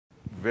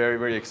very,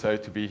 very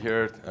excited to be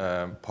here,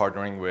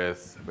 partnering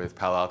with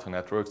Palo Alto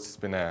Networks. It's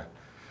been a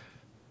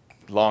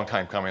long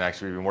time coming,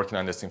 actually. We've been working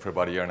on this thing for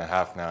about a year and a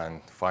half now,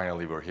 and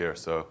finally we're here.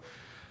 So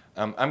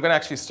I'm going to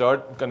actually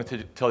start. I'm going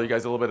to tell you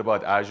guys a little bit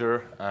about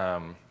Azure,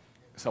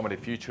 some of the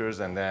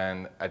features, and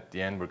then at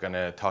the end we're going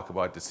to talk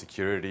about the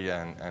security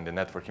and the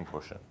networking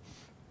portion.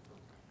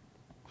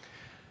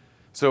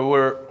 So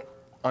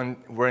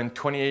we're in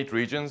 28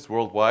 regions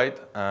worldwide.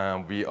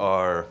 We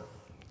are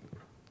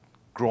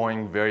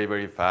growing very,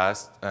 very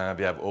fast.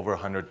 We have over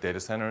 100 data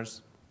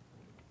centers,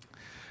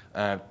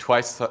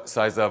 twice the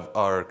size of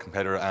our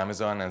competitor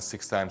Amazon and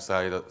 6 times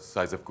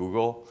size of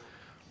Google.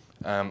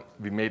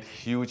 We made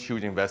huge,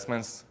 huge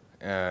investments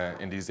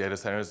in these data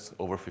centers,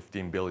 over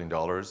 $15 billion.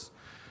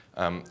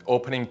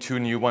 Opening 2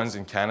 new ones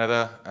in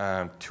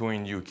Canada, 2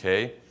 in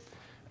UK,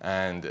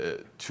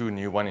 and 2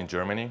 new ones in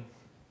Germany.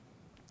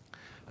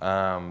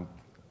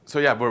 So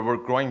yeah, we're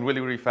growing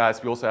really, really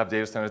fast. We also have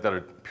data centers that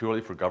are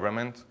purely for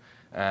government,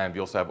 and we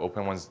also have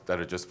open ones that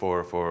are just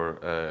for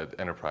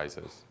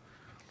enterprises.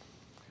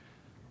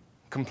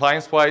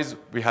 Compliance-wise,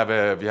 we have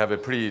a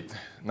pretty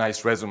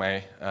nice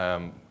resume.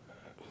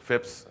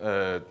 FIPS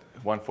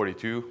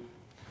 142.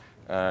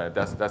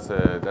 That's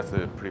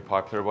a pretty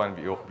popular one.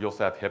 We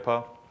also have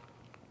HIPAA.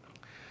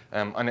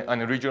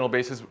 On a regional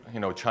basis,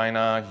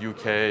 China,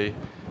 UK,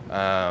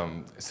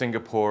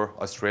 Singapore,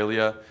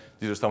 Australia.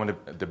 These are some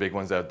of the big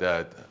ones that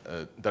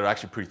are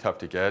actually pretty tough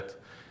to get.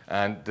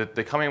 And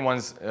the coming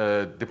ones,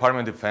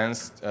 Department of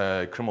Defense,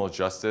 Criminal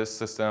Justice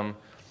System,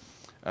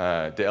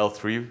 the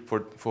L3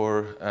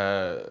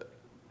 for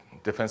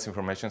Defense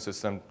Information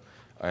System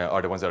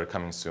are the ones that are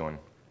coming soon.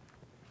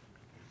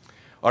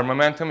 Our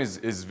momentum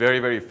is very,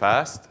 very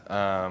fast.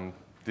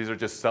 These are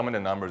just some of the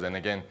numbers. And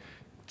again,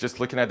 just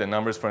looking at the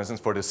numbers, for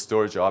instance, for the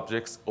storage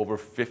objects, over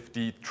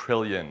 50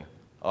 trillion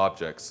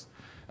objects.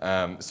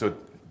 So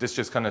this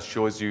just kind of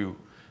shows you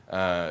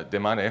the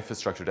amount of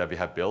infrastructure that we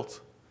have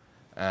built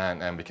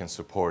and we can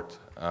support.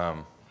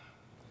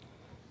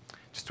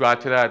 Just to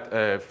add to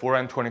that,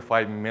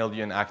 425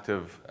 million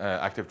active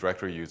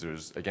directory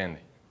users. Again,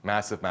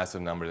 massive,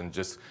 massive numbers. And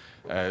just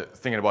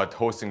thinking about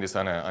hosting this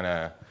on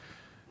a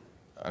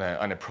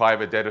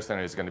private data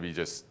center is going to be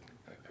just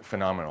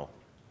phenomenal.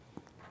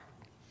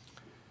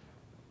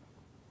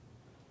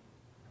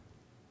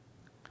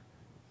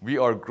 We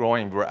are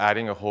growing. We're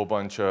adding a whole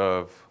bunch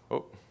of,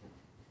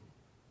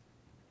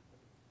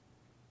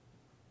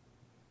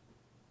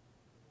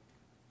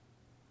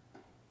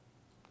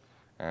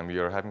 and we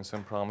are having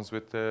some problems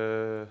with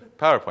the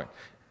PowerPoint.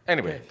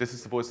 Anyway, this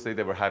is supposed to say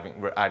that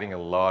we're adding a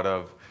lot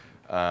of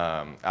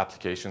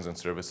applications and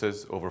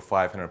services, over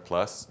 500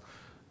 plus.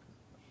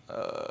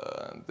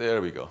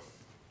 There we go.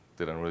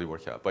 Didn't really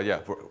work out. But yeah,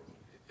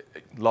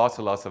 lots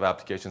and lots of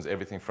applications,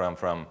 everything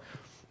from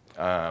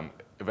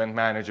event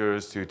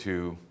managers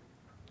to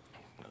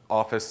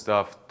office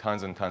stuff,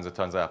 tons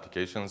of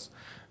applications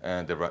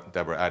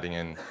that we're adding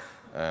in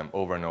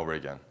over and over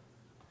again.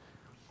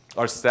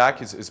 Our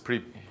stack is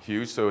pretty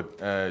huge, so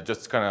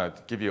just to kind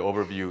of give you an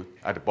overview,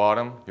 at the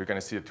bottom, you're going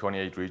to see the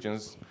 28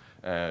 regions.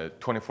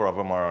 24 of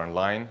them are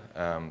online.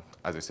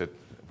 As I said,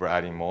 we're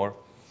adding more.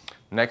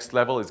 Next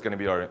level is going to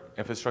be our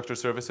infrastructure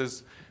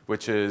services,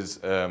 which is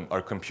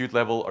our compute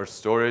level, our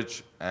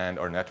storage, and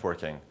our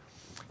networking.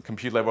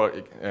 Compute level,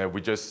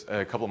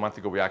 a couple of months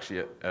ago, we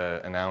actually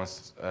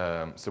announced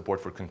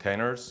support for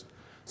containers,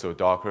 so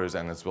Dockers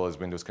and as well as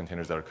Windows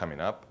containers that are coming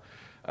up.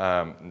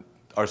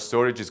 Our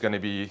storage is going to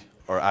be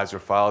our Azure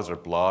files, our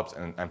blobs,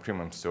 and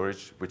premium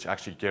storage, which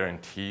actually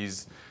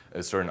guarantees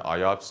a certain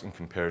IOPS in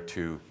compared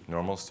to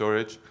normal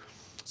storage.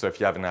 So if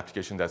you have an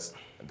application that's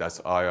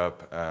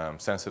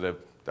IOP sensitive,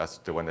 that's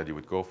the one that you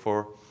would go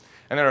for.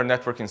 And then our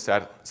networking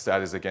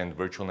stat is, again,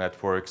 virtual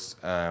networks,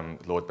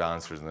 load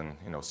balancers, and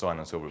so on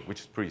and so forth, which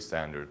is pretty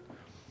standard.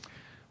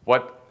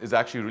 What is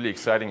actually really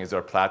exciting is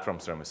our platform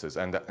services.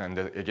 And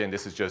again,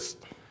 this is just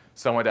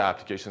some of the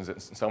applications,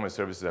 some of the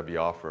services that we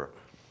offer.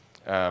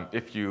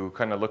 If you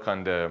kind of look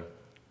on the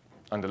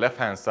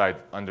left-hand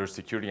side under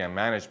security and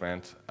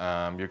management,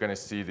 you're going to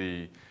see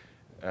the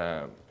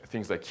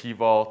things like Key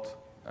Vault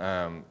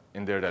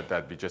in there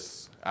that we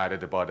just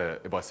added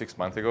about 6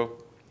 months ago,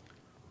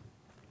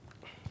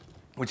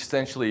 which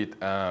essentially,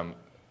 I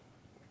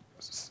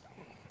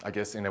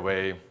guess in a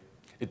way,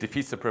 it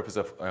defeats the purpose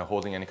of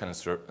holding any kind of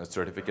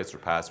certificates or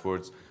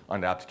passwords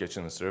on the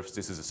application and service.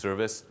 This is a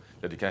service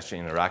that you can actually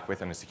interact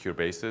with on a secure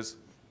basis.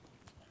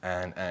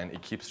 And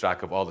it keeps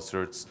track of all the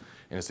certs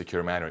in a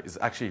secure manner. It's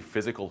actually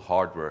physical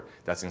hardware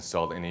that's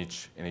installed in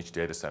each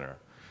data center,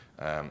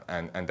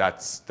 and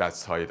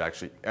that's how it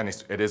actually. And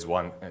it's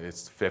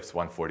FIPS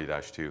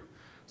 140-2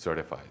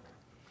 certified.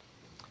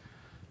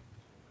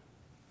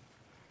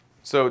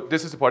 So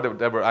this is the part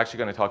that we're actually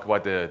going to talk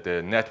about,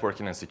 the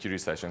networking and security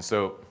session.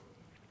 So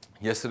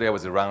yesterday I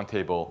was at a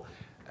roundtable,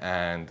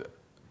 and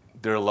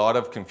there are a lot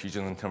of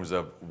confusion in terms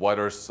of what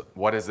is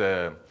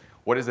a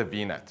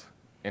VNet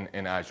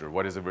in Azure,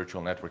 what is a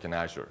virtual network in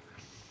Azure,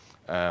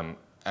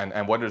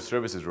 and what are the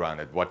services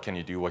around it, what can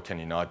you do, what can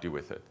you not do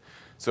with it.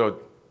 So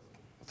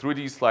through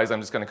these slides,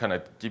 I'm just going to kind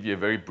of give you a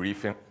very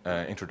brief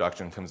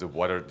introduction in terms of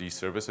what are these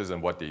services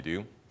and what they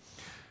do.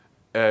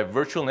 A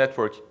virtual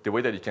network, the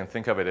way that you can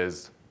think of it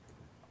is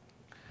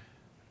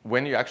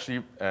when you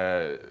actually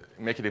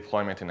make a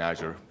deployment in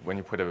Azure, when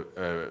you put a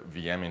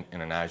VM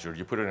in an Azure,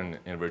 you put it in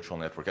a virtual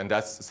network. And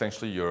that's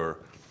essentially your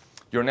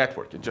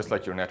network. It's just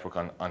like your network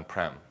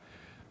on-prem.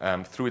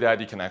 Through that,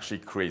 you can actually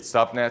create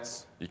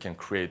subnets. You can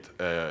create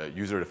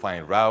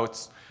user-defined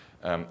routes.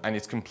 And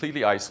it's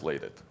completely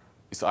isolated.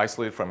 It's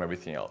isolated from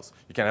everything else.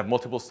 You can have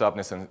multiple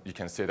subnets, and you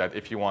can say that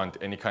if you want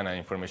any kind of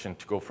information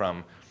to go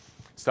from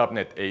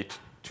subnet A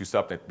to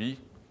subnet B,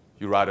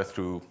 you route it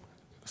through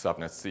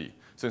subnet C.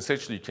 So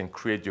essentially, you can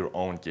create your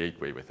own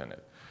gateway within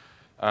it.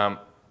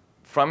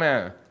 From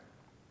an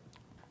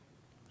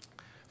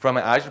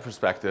Azure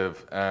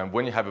perspective,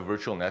 when you have a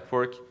virtual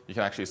network, you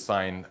can actually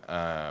assign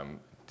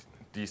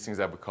these things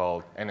that we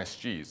call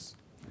NSGs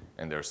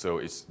in there. So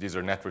these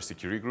are network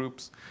security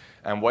groups.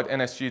 And what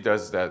NSG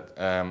does is that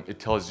it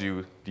tells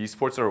you these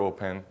ports are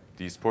open,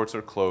 these ports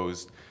are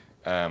closed,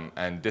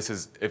 and this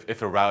is if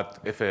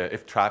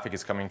traffic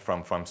is coming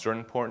from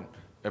certain port,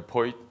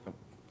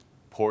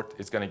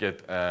 it's going to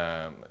get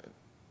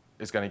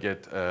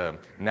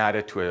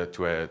NATed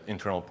to an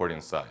internal port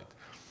inside.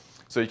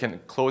 So you can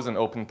close and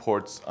open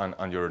ports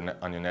on your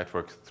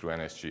network through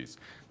NSGs.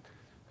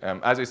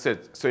 As I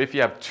said, so if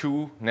you have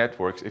two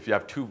networks, if you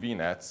have two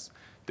VNets,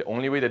 the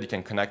only way that you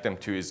can connect them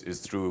to is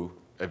through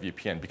a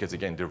VPN, because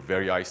again, they're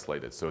very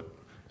isolated. So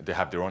they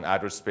have their own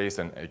address space,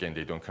 and again,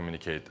 they don't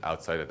communicate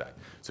outside of that.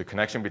 So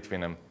connection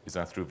between them is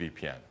done through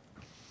VPN.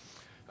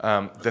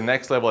 The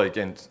next level,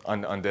 again,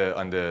 on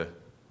the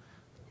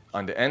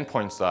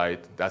endpoint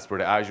side, that's where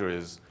the Azure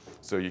is.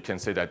 So you can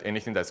say that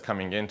anything that's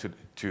coming into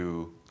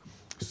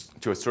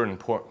a certain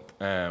port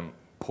or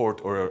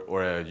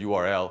a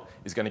URL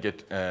is going to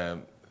get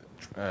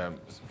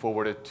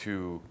forwarded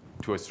to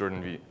a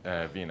certain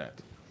VNet.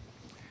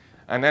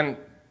 And then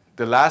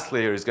the last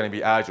layer is going to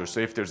be Azure. So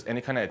if there's any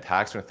kind of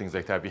attacks or things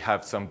like that, we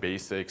have some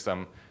basic,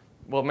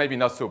 well, maybe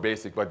not so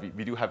basic, but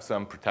we do have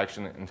some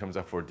protection in terms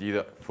of for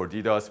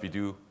DDoS.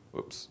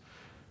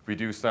 We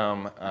do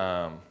some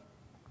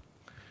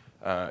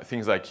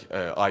things like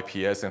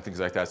IPS and things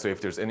like that. So if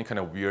there's any kind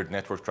of weird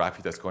network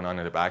traffic that's going on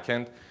in the back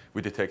end,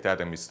 we detect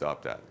that and we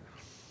stop that.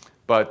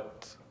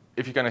 But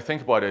if you kind of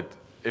think about it,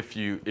 if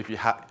you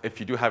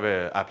do have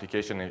an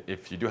application,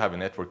 if you do have a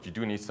network, you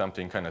do need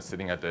something kind of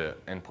sitting at the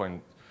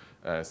endpoint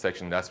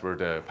section. That's where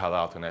the Palo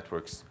Alto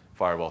Networks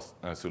firewall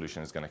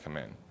solution is going to come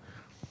in.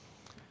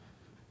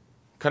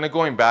 Kind of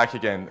going back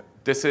again,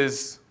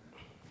 it's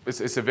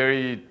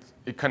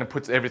it kind of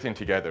puts everything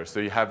together.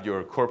 So you have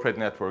your corporate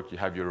network, you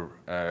have your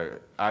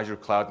Azure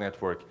cloud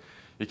network.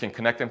 You can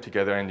connect them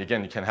together, and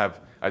again, you can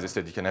have, as I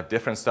said, you can have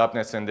different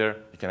subnets in there.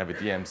 You can have a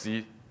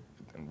DMZ,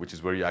 which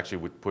is where you actually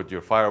would put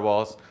your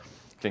firewalls.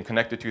 You can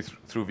connect it to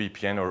through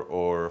VPN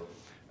or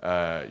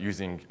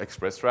using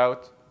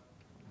ExpressRoute.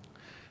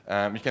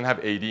 You can have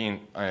AD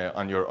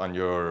on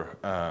your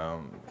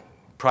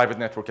private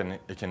network, and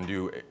it can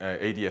do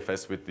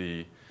ADFS with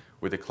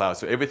the cloud.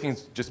 So everything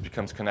just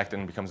becomes connected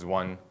and becomes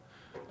one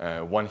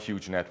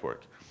huge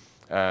network.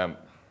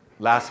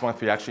 Last month,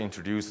 we actually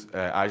introduced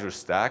Azure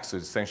Stack. So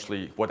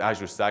essentially, what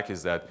Azure Stack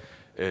is that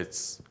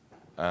it's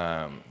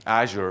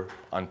Azure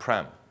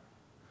on-prem.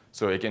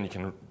 So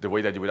again, the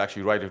way that you would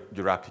actually write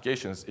your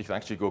applications, it can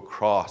actually go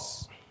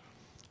across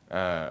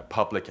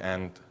public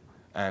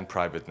and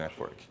private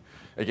network.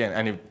 Again,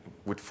 and it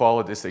would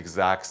follow this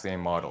exact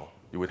same model.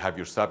 You would have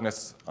your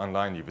subnets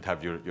online, you would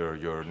have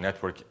your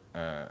network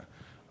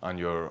on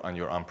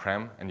your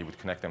on-prem, and you would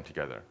connect them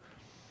together.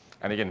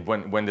 And again,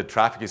 when the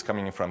traffic is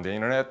coming in from the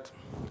internet,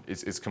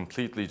 it's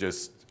completely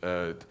just,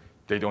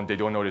 they don't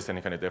notice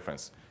any kind of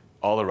difference.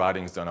 All the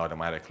routing is done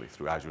automatically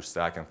through Azure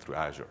Stack and through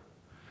Azure.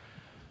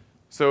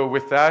 So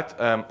with that,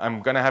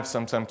 I'm going to have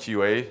some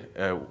QA.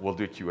 We'll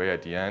do QA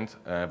at the end.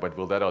 But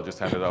with that, I'll just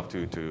hand it off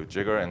to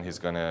Jigar, and he's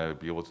going to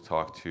be able to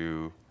talk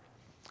to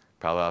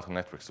Palo Alto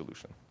Network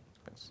Solution.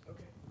 Thanks.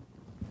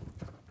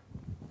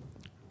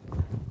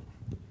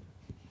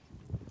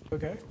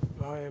 Okay,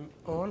 I am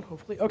on,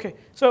 hopefully. Okay,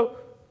 so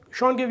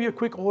Sean gave you a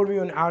quick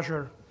overview on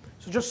Azure.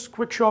 So just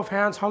quick show of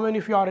hands, how many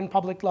of you are in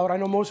public cloud? I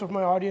know most of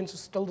my audience is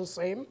still the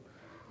same.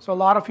 So a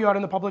lot of you are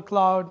in the public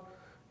cloud.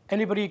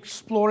 Anybody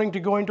exploring to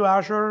go into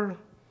Azure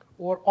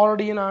or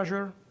already in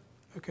Azure?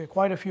 Okay,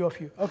 quite a few of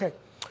you. Okay,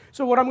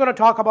 so what I'm going to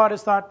talk about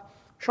is that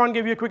Sean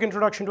gave you a quick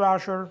introduction to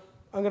Azure.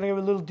 I'm going to give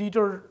a little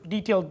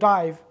detailed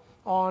dive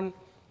on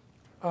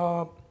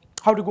how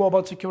to go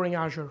about securing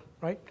Azure,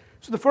 right?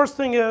 So the first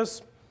thing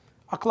is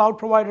a cloud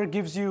provider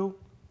gives you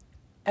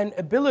an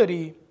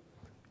ability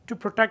to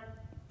protect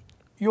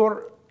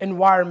your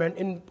environment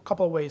in a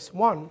couple of ways.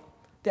 One,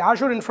 the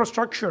Azure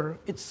infrastructure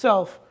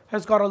itself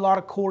has got a lot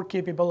of core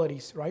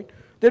capabilities, right?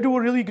 They do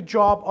a really good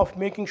job of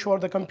making sure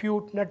the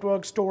compute,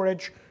 network,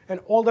 storage, and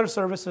all their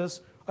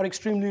services are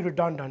extremely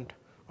redundant,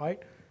 right?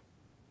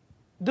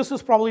 This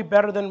is probably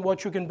better than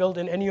what you can build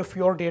in any of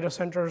your data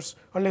centers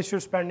unless you're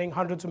spending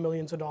hundreds of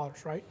millions of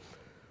dollars, right?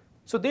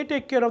 So they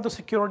take care of the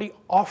security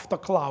off the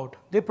cloud.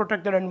 They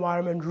protect their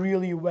environment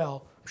really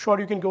well. I'm sure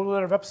you can go to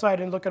their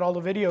website and look at all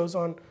the videos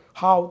on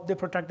how they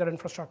protect their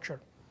infrastructure.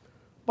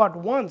 But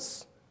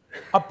once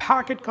a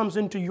packet comes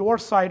into your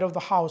side of the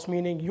house,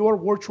 meaning your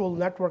virtual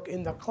network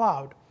in the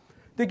cloud,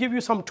 they give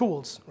you some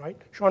tools, right?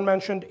 Sean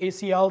mentioned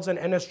ACLs and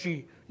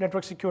NSG,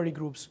 network security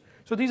groups.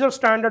 So these are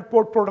standard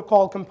port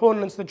protocol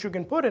components that you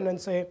can put in and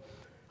say,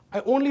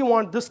 I only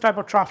want this type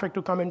of traffic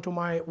to come into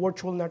my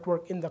virtual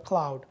network in the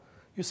cloud.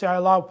 You say, I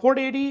allow port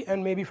 80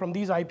 and maybe from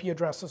these IP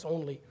addresses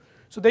only.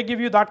 So they give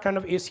you that kind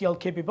of ACL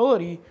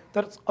capability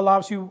that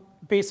allows you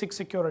basic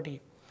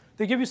security.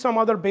 They give you some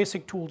other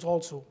basic tools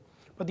also.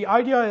 But the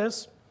idea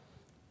is,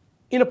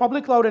 in a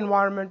public cloud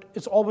environment,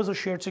 it's always a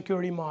shared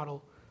security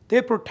model.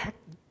 They protect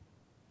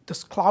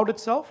this cloud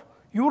itself.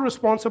 You're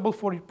responsible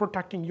for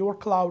protecting your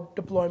cloud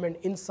deployment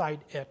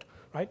inside it,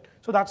 right?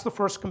 So that's the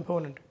first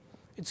component.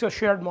 It's a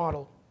shared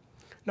model.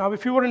 Now,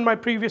 if you were in my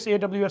previous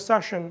AWS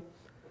session,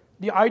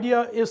 the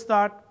idea is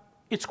that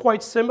it's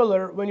quite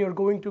similar when you're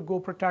going to go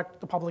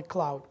protect the public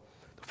cloud.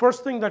 The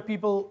first thing that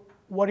people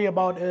worry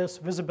about is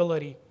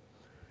visibility.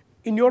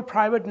 In your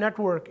private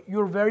network,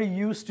 you're very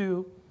used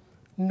to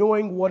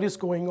knowing what is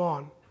going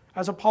on.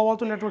 As a Palo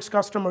Alto Networks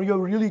customer, you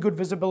have really good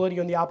visibility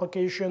on the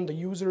application, the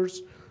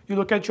users. You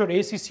look at your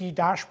ACC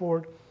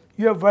dashboard,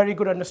 you have very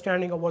good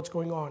understanding of what's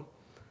going on.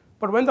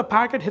 But when the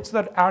packet hits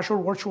that Azure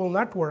virtual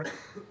network,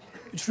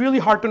 it's really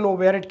hard to know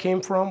where it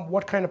came from,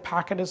 what kind of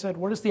packet is it,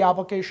 what is the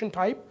application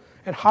type,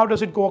 and how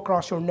does it go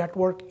across your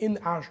network in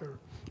Azure,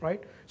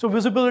 right? So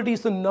visibility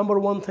is the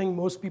 #1 thing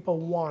most people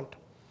want.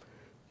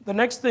 The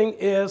next thing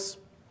is,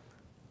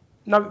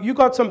 now you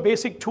got some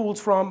basic tools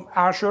from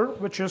Azure,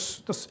 which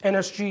is this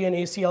NSG and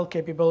ACL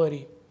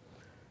capability.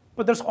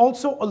 But there's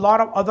also a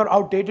lot of other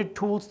outdated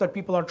tools that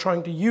people are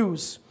trying to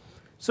use.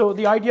 So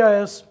the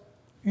idea is,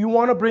 you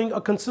want to bring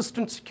a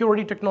consistent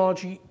security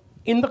technology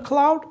in the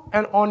cloud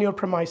and on your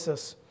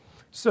premises.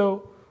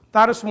 So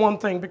that is one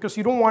thing, because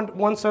you don't want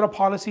one set of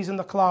policies in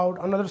the cloud,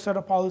 another set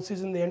of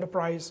policies in the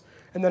enterprise,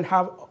 and then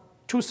have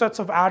 2 sets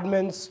of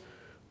admins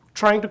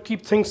trying to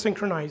keep things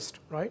synchronized,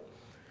 right?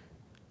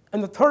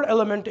 And the third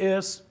element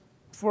is,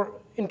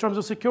 in terms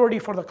of security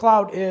for the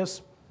cloud,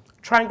 is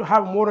trying to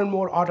have more and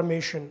more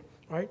automation,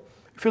 right?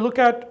 If you look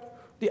at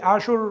the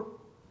Azure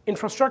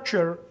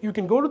infrastructure, you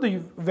can go to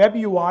the web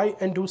UI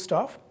and do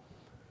stuff.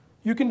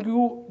 You can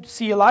do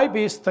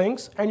CLI-based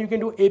things, and you can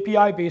do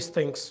API-based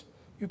things.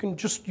 You can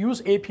just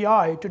use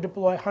API to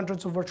deploy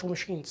hundreds of virtual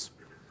machines.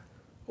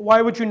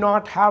 Why would you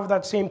not have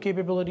that same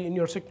capability in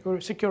your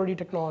security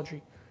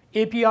technology?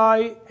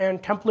 API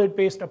and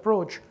template-based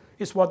approach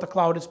is what the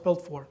cloud is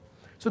built for.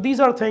 So these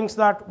are things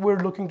that we're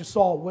looking to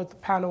solve with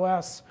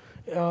PAN-OS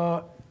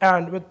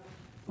and with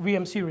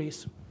VM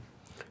series.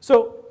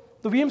 So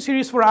the VM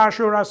series for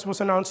Azure, as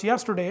was announced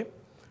yesterday,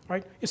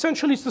 right?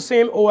 Essentially, it's the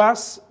same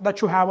OS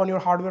that you have on your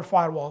hardware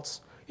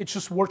firewalls. It's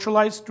just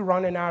virtualized to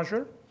run in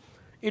Azure.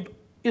 It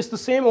is the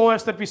same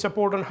OS that we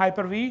support on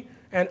Hyper-V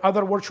and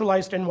other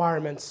virtualized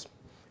environments.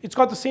 It's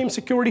got the same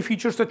security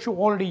features that you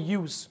already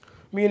use,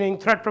 meaning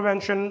threat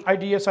prevention,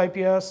 IDS,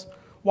 IPS,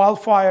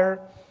 wildfire,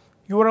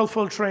 URL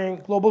filtering,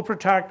 global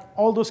protect,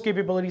 all those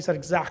capabilities are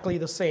exactly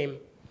the same.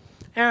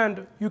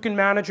 And you can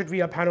manage it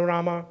via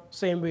Panorama,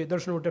 same way,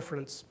 there's no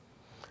difference.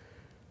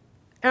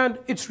 And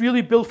it's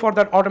really built for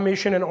that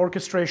automation and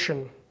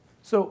orchestration.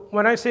 So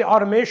when I say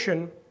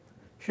automation,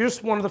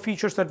 here's one of the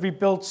features that we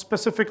built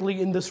specifically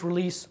in this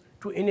release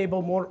to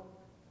enable more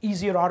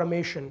easier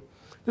automation.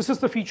 This is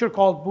the feature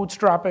called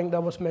bootstrapping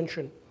that was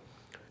mentioned.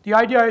 The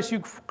idea is you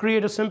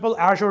create a simple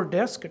Azure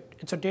disk.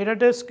 It's a data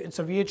disk. It's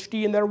a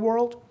VHD in their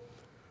world.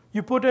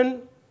 You put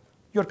in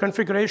your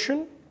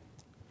configuration,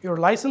 your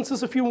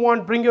licenses if you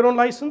want, bring your own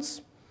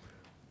license.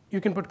 You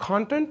can put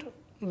content,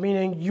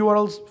 meaning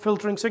URLs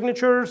filtering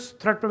signatures,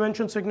 threat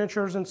prevention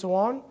signatures, and so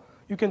on.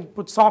 You can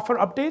put software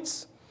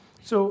updates.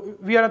 So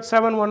we are at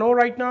 7.1.0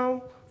 right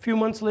now. A few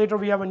months later,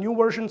 we have a new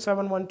version,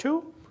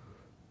 7.1.2.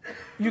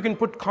 You can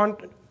put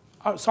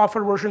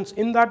software versions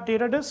in that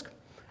data disk.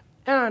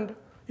 And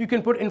you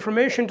can put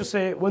information to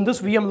say, when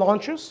this VM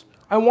launches,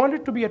 I want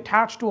it to be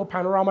attached to a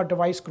Panorama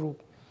device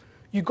group.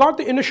 You got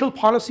the initial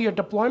policy at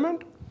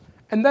deployment,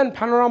 and then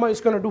Panorama is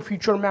going to do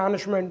feature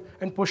management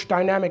and push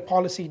dynamic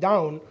policy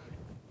down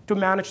to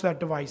manage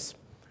that device.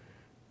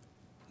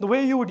 The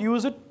way you would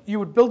use it, you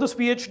would build this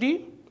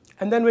VHD,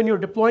 and then when you're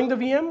deploying the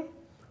VM,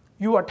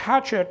 you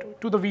attach it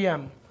to the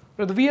VM.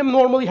 Now, the VM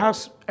normally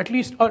has at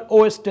least an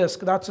OS disk,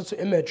 that's its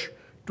image,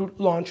 to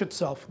launch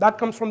itself. That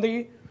comes from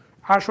the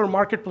Azure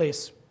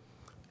Marketplace.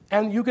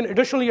 And you can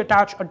additionally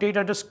attach a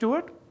data disk to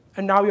it,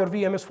 and now your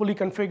VM is fully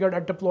configured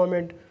at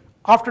deployment.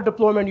 After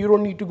deployment, you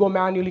don't need to go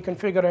manually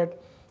configure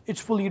it. It's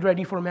fully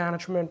ready for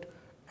management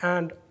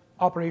and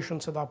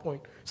operations at that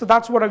point. So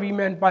that's what we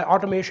meant by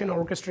automation and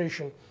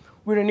orchestration.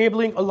 We're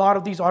enabling a lot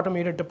of these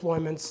automated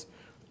deployments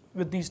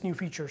with these new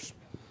features.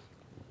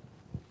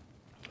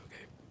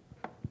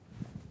 Okay.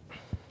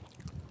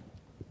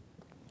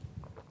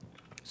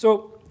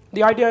 So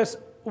the idea is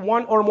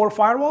one or more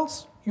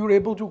firewalls, you're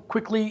able to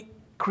quickly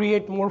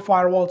create more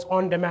firewalls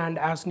on demand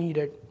as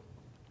needed.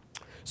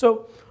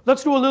 So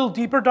let's do a little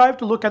deeper dive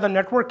to look at the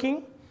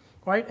networking,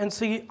 right, and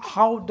see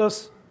how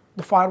does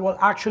the firewall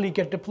actually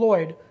get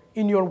deployed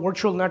in your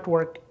virtual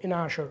network in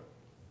Azure.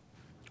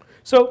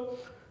 So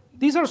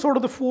these are sort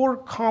of the 4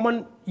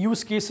 common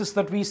use cases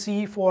that we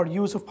see for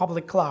use of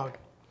public cloud.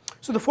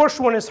 So the first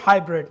one is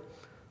hybrid.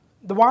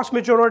 The vast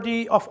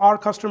majority of our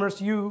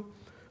customers,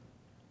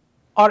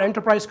 our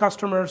enterprise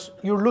customers,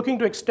 you're looking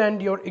to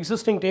extend your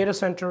existing data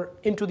center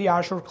into the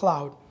Azure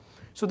cloud.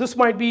 So this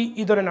might be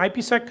either an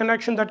IPsec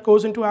connection that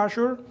goes into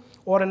Azure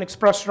or an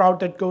express route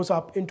that goes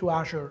up into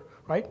Azure,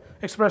 right?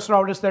 Express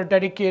route is their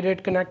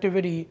dedicated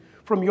connectivity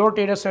from your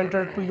data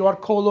center to your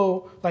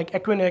colo, like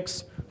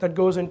Equinix, that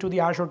goes into the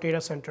Azure data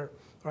center,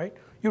 right?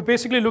 You're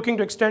basically looking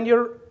to extend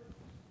your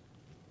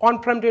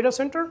on-prem data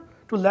center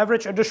to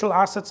leverage additional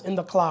assets in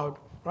the cloud,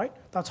 right?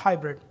 That's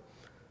hybrid.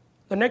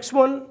 The next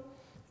one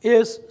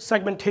is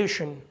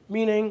segmentation,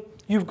 meaning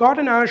you've got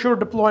an Azure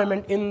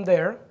deployment in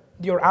there,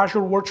 your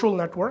Azure virtual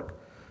network.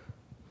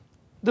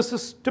 This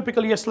is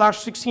typically a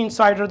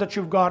 /16-sider that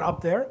you've got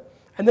up there.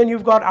 And then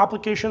you've got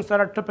applications that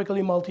are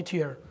typically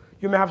multi-tier.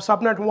 You may have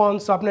subnet 1,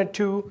 subnet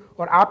 2,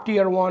 or app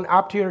tier 1,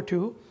 app tier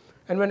 2.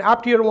 And when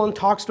app tier 1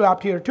 talks to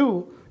app tier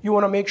 2, you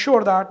want to make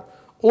sure that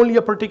only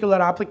a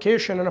particular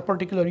application and a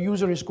particular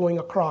user is going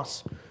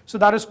across. So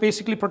that is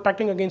basically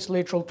protecting against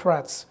lateral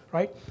threats,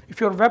 right? If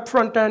your web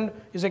front end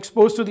is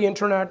exposed to the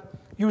internet,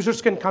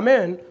 users can come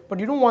in, but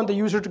you don't want the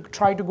user to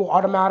try to go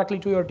automatically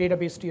to your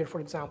database tier, for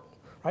example,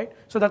 right?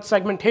 So that's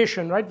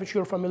segmentation, right, which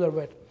you're familiar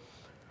with.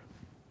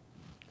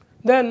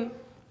 Then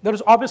there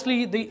is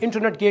obviously the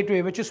internet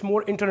gateway, which is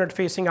more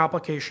internet-facing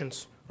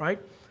applications, right?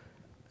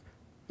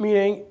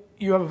 Meaning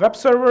you have a web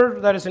server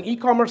that is an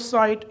e-commerce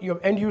site, you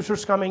have end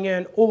users coming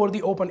in over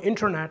the open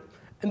internet,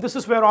 and this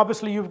is where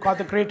obviously you've got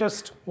the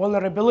greatest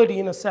vulnerability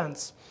in a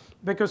sense,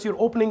 because you're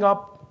opening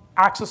up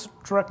access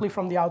directly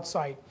from the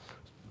outside.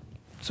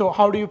 So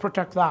how do you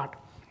protect that?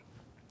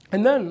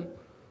 And then,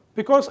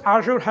 because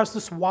Azure has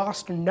this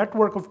vast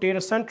network of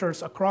data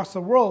centers across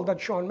the world that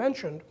Sean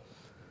mentioned,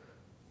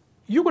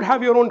 you could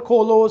have your own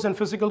colos and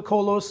physical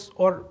colos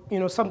or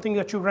something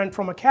that you rent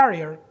from a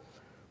carrier.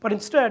 But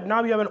instead,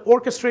 now you have an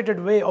orchestrated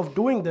way of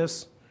doing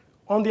this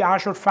on the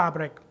Azure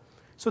Fabric.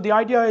 So the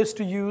idea is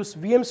to use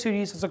VM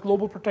series as a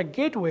global protect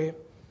gateway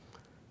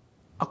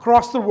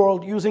across the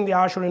world using the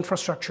Azure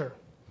infrastructure,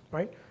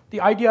 right?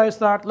 The idea is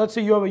that, let's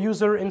say you have a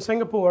user in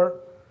Singapore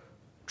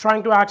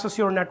trying to access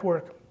your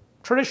network.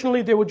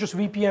 Traditionally, they would just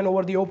VPN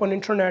over the open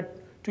internet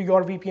to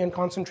your VPN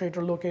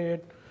concentrator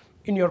located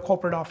in your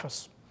corporate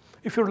office.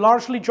 If you're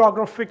largely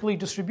geographically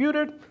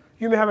distributed,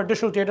 you may have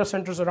additional data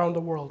centers around the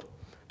world.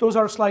 Those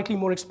are slightly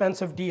more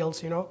expensive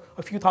deals,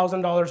 a few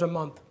 $1,000s a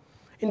month.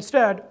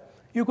 Instead,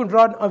 you could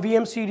run a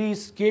VM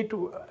series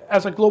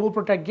as a global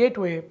protect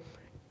gateway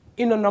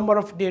in a number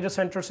of data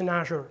centers in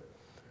Azure.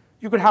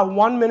 You could have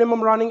one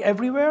minimum running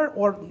everywhere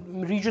or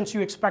regions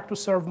you expect to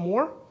serve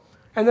more.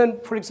 And then,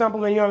 for example,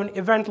 when you have an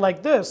event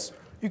like this,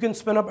 you can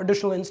spin up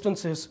additional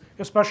instances,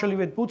 especially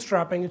with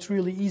bootstrapping. It's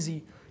really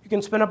easy. You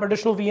can spin up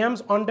additional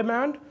VMs on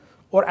demand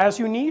or as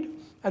you need,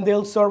 and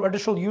they'll serve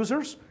additional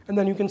users, and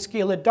then you can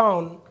scale it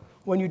down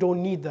when you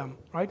don't need them,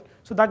 right?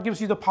 So that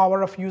gives you the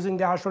power of using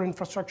the Azure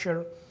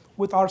infrastructure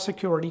with our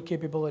security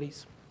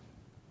capabilities.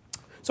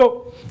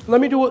 So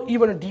let me do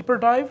even a deeper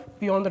dive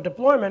beyond the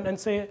deployment and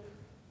say,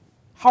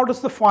 how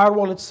does the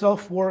firewall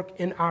itself work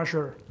in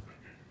Azure?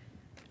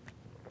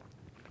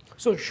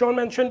 So Sean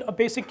mentioned a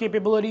basic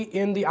capability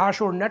in the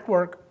Azure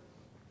network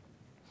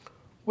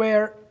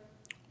where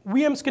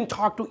VMs can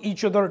talk to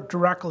each other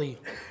directly.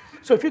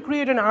 So if you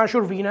create an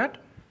Azure VNet,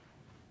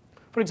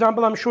 for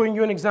example, I'm showing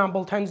you an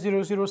example,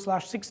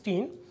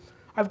 10.0.0/16.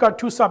 I've got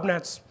 2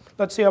 subnets.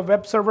 Let's say a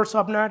web server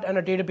subnet and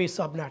a database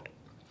subnet.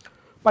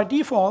 By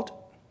default,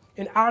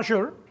 in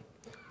Azure,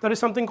 there is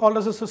something called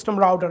as a system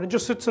router. It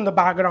just sits in the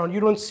background. You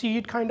don't see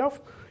it, kind of.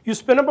 You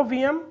spin up a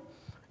VM.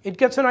 It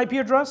gets an IP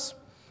address.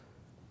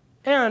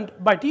 And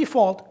by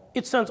default,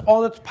 it sends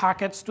all its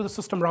packets to the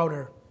system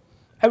router.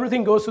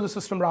 Everything goes to the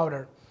system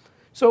router.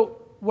 So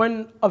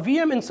when a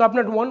VM in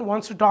subnet 1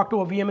 wants to talk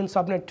to a VM in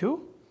subnet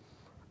 2,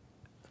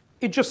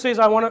 it just says,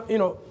 I want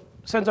to,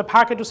 sends a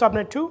packet to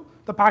subnet 2.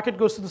 The packet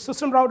goes to the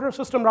system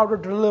router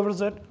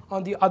delivers it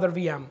on the other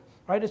VM,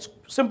 right? It's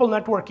simple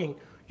networking.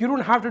 You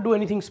don't have to do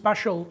anything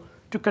special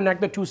to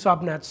connect the 2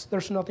 subnets.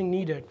 There's nothing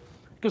needed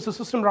because the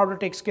system router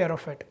takes care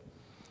of it.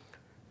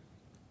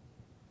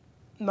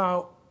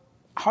 Now,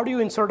 how do you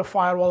insert a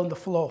firewall in the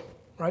flow,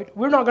 right?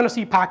 We're not going to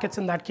see packets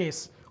in that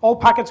case. All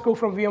packets go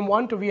from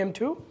VM1 to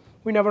VM2.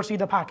 We never see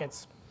the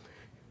packets.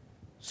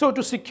 So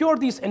to secure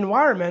these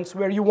environments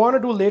where you want to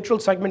do lateral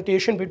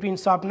segmentation between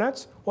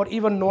subnets or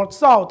even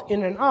north-south,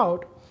 in and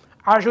out,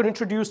 Azure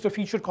introduced a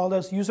feature called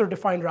as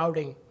user-defined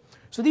routing.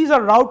 So these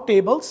are route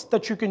tables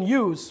that you can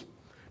use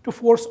to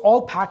force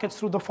all packets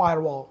through the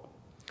firewall.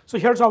 So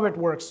here's how it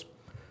works.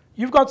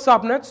 You've got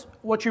subnets.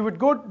 What you would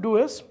go do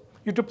is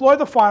you deploy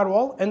the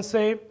firewall and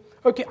say,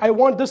 OK, I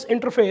want this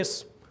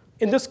interface.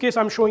 In this case,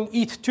 I'm showing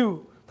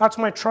ETH2. That's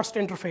my trust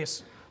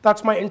interface.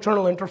 That's my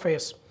internal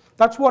interface.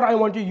 That's what I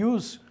want to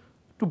use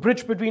to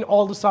bridge between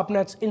all the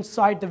subnets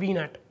inside the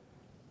VNet.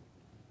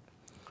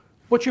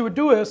 What you would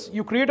do is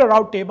you create a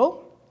route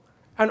table,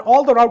 and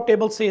all the route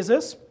table says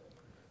is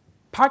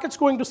packets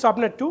going to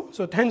subnet 2,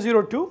 so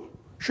 10.02,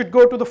 should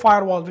go to the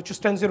firewall, which is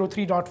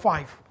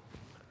 10.03.5.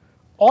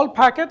 All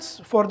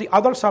packets for the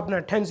other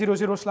subnet,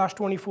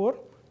 10.00/24,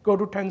 go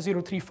to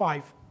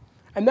 10.035.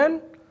 And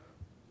then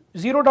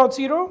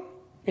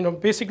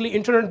 0.0, basically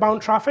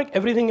internet-bound traffic,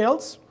 everything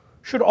else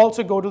should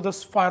also go to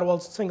this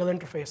firewall's single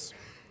interface.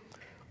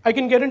 I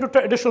can get into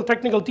additional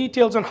technical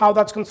details on how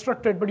that's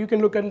constructed, but you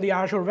can look at the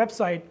Azure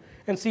website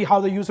and see how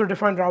the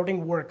user-defined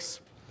routing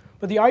works.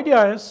 But the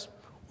idea is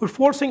we're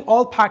forcing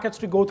all packets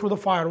to go through the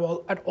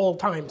firewall at all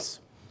times.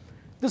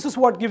 This is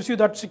what gives you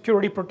that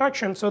security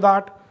protection so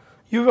that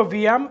you have a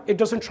VM, it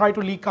doesn't try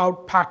to leak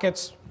out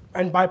packets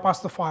and bypass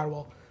the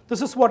firewall.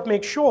 This is what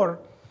makes sure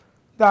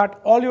that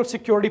all your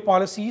security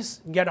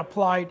policies get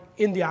applied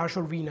in the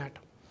Azure VNet,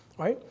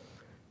 right?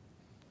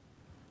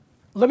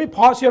 Let me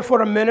pause here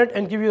for a minute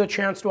and give you the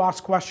chance to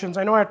ask questions.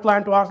 I know I had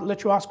planned to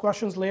let you ask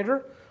questions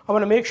later. I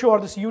want to make sure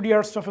this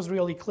UDR stuff is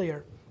really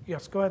clear.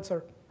 Yes, go ahead,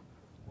 sir.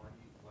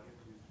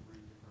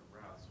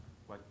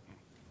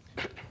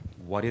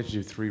 Why do you have to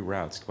do 3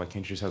 routes? Why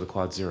can't you just have the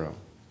Cloud 0?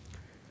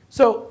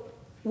 So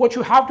what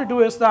you have to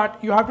do is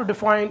that you have to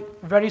define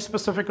very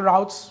specific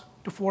routes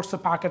to force the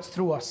packets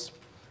through us.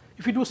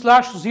 If you do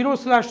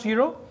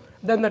 /0/0,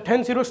 then the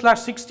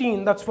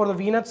 10.0/16, that's for the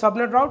VNet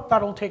subnet route,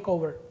 that'll take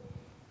over.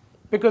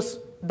 Because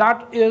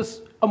that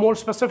is a more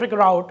specific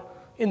route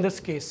in this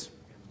case.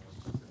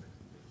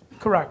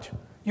 Correct.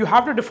 You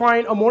have to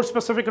define a more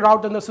specific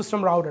route than the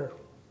system router.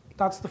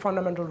 That's the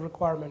fundamental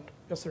requirement.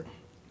 Yes, sir.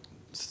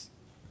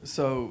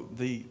 So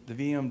the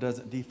VM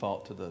doesn't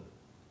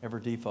ever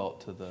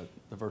default to the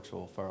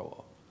virtual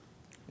firewall.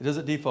 It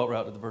doesn't default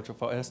route to the virtual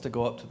firewall. It has to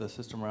go up to the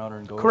system router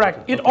and go.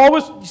 Correct. It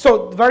always.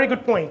 So very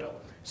good point.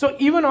 So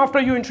even after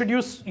you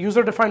introduce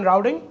user-defined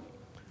routing,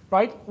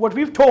 right? What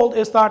we've told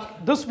is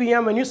that this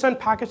VM, when you send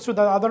packets to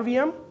the other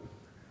VM,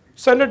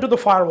 send it to the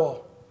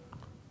firewall.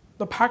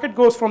 The packet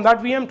goes from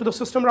that VM to the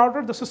system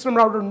router. The system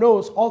router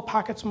knows all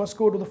packets must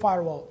go to the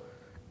firewall.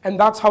 And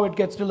that's how it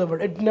gets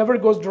delivered. It never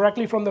goes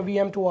directly from the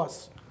VM to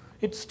us.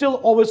 It still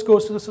always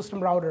goes to the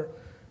system router.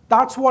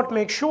 That's what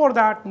makes sure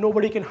that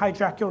nobody can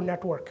hijack your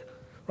network,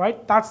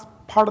 right? That's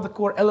part of the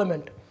core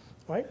element,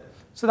 right?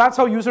 So that's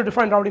how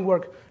user-defined routing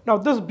works. Now,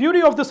 the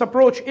beauty of this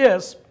approach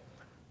is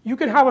you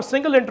can have a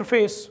single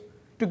interface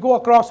to go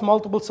across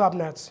multiple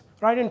subnets,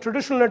 right? In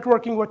traditional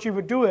networking, what you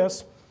would do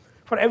is,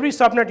 for every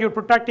subnet you're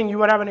protecting, you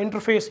would have an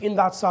interface in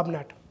that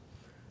subnet.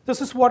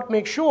 This is what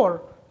makes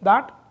sure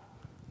that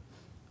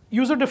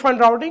user-defined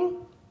routing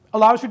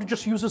allows you to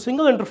just use a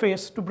single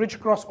interface to bridge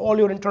across all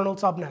your internal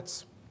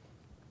subnets.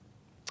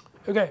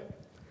 Okay,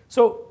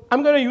 so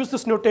I'm going to use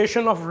this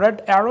notation of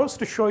red arrows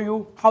to show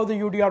you how the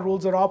UDR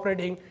rules are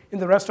operating in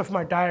the rest of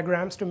my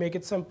diagrams to make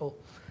it simple.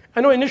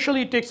 I know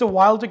initially it takes a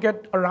while to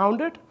get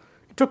around it.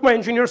 It took my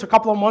engineers a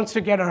couple of months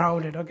to get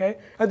around it, okay?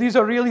 And these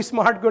are really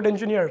smart, good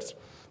engineers.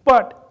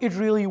 But it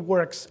really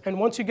works. And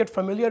once you get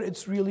familiar,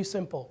 it's really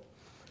simple.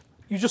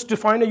 You just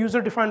define a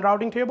user-defined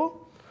routing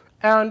table,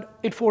 and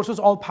it forces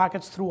all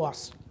packets through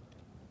us.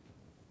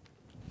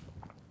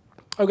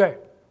 Okay.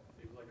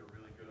 Seems like a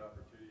really good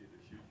opportunity to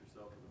shoot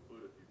yourself in the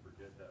foot if you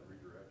forget that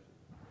redirection.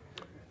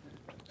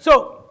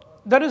 So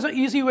that is an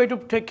easy way to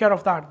take care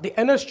of that. The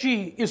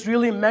NSG is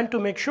really meant to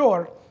make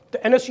sure the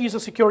NSG is a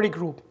security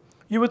group.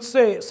 You would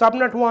say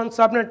subnet 1,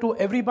 subnet 2,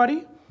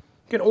 everybody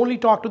can only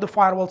talk to the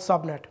firewall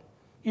subnet.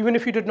 Even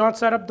if you did not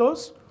set up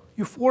those,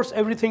 you force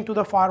everything to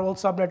the firewall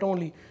subnet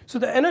only. So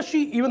the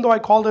NSG, even though I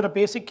called it a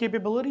basic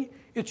capability,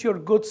 it's your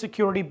good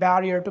security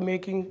barrier to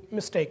making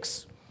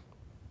mistakes,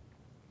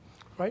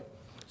 right?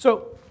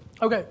 So,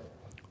 okay,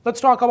 let's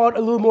talk about a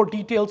little more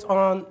details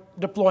on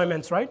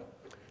deployments, right?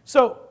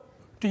 So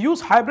to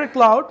use hybrid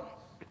cloud,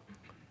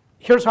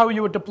 here's how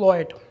you would deploy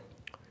it.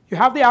 You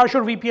have the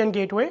Azure VPN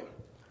gateway.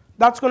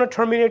 That's going to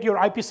terminate your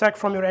IPsec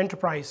from your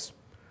enterprise.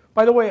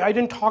 By the way, I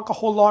didn't talk a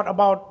whole lot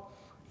about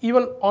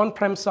even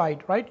on-prem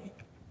side, right?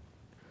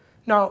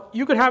 Now,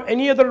 you could have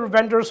any other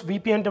vendor's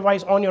VPN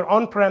device on your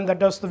on-prem that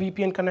does the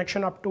VPN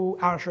connection up to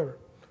Azure.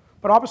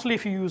 But obviously,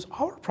 if you use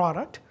our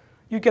product,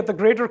 you get the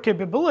greater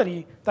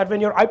capability that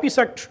when your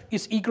IPsec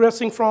is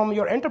egressing from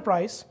your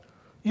enterprise,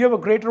 you have a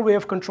greater way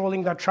of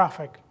controlling that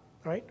traffic,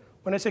 right?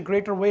 When I say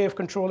greater way of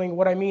controlling,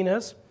 what I mean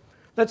is,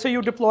 let's say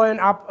you deploy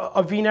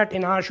a VNet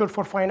in Azure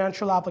for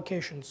financial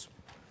applications.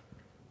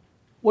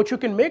 What you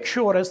can make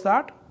sure is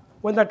that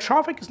when that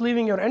traffic is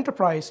leaving your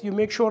enterprise, you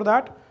make sure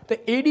that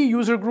the AD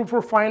user group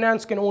for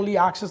finance can only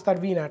access that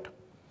VNet.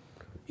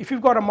 If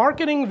you've got a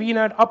marketing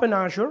VNet up in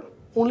Azure,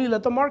 only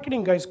let the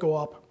marketing guys go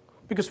up,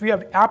 because we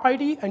have app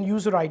ID and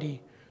user ID.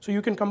 So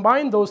you can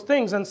combine those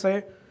things and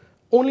say,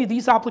 only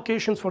these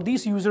applications for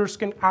these users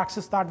can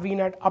access that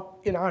VNet up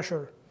in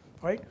Azure,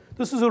 right?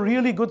 This is a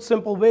really good,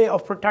 simple way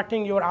of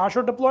protecting your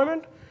Azure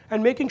deployment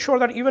and making sure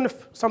that even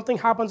if something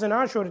happens in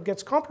Azure, it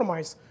gets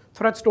compromised,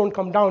 threats don't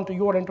come down to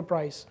your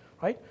enterprise,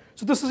 right?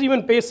 So this is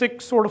even basic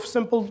sort of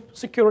simple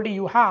security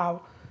you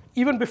have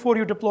even before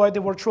you deploy the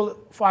virtual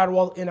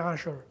firewall in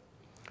Azure.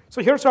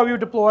 So here's how you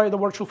deploy the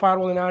virtual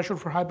firewall in Azure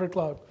for hybrid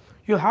cloud.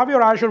 You'll have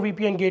your Azure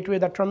VPN gateway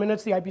that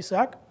terminates the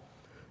IPsec.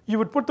 You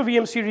would put the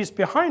VM series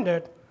behind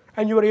it,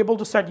 and you are able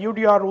to set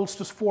UDR rules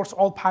to force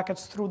all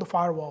packets through the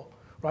firewall,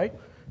 right?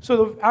 So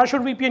the Azure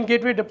VPN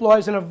gateway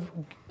deploys in a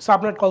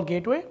subnet called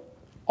gateway.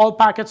 All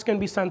packets can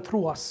be sent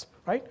through us,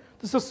 right?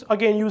 This is,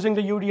 again, using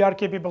the UDR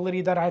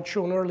capability that I had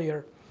shown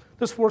earlier.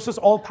 This forces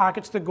all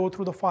packets to go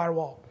through the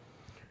firewall.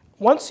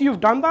 Once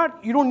you've done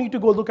that, you don't need to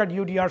go look at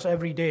UDRs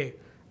every day.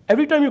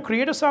 Every time you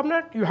create a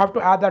subnet, you have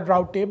to add that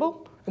route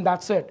table, and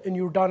that's it, and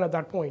you're done at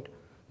that point.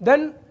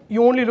 Then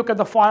you only look at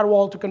the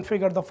firewall to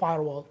configure the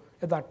firewall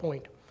at that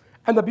point.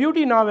 And the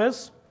beauty now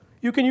is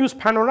you can use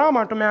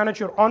Panorama to manage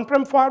your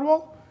on-prem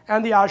firewall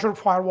and the Azure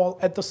firewall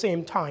at the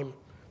same time.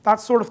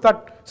 That's sort of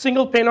that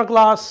single pane of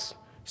glass,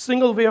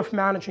 single way of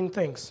managing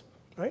things,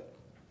 right?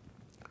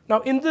 Now,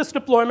 in this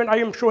deployment, I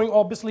am showing,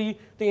 obviously,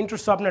 the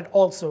inter-subnet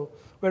also,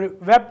 where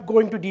web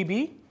going to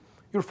DB,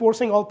 you're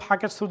forcing all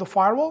packets through the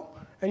firewall,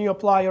 and you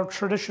apply your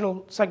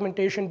traditional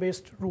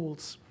segmentation-based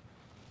rules.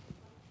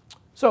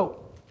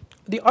 So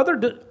the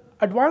other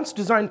advanced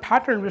design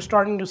pattern we're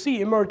starting to see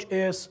emerge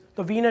is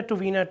the VNet to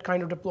VNet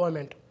kind of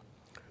deployment.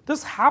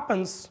 This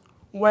happens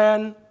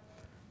when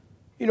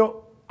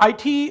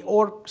IT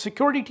or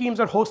security teams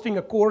are hosting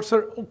a core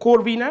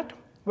VNet,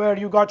 where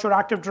you got your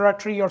Active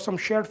Directory or some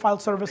shared file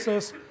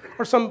services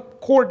or some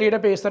core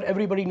database that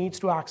everybody needs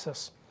to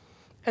access.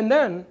 And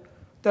then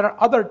there are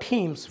other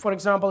teams. For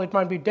example, it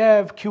might be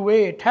dev,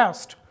 QA,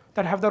 test,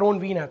 that have their own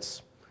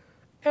VNets.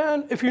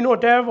 And if you know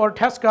dev or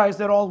test guys,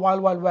 they're all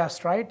wild, wild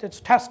west, right?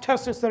 It's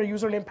test is their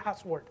username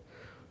password.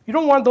 You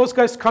don't want those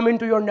guys to come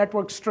into your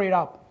network straight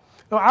up.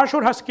 Now,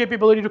 Azure has the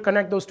capability to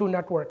connect those two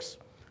networks.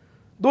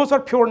 Those are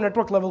pure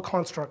network level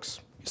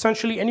constructs.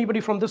 Essentially, anybody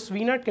from this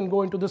VNet can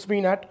go into this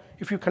VNet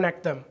if you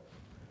connect them.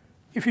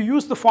 If you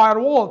use the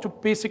firewall to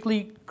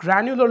basically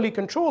granularly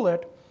control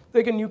it,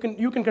 you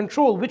can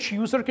control which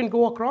user can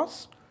go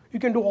across. You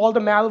can do all the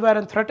malware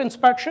and threat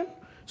inspection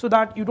so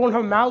that you don't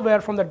have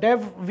malware from the dev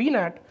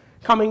VNet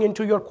coming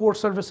into your core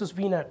services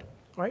VNet,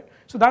 right?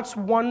 So that's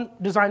one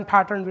design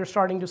pattern we're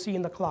starting to see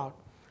in the cloud.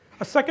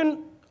 A second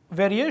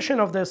variation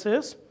of this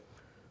is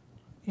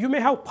you may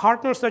have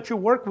partners that you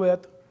work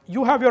with.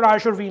 You have your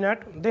Azure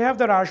VNet. They have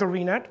their Azure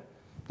VNet.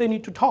 They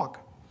need to talk.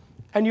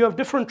 And you have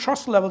different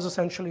trust levels,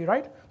 essentially,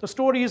 right? The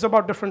story is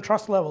about different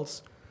trust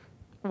levels.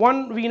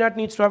 One VNet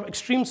needs to have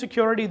extreme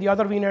security. The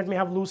other VNet may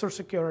have looser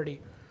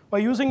security. By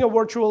using a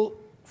virtual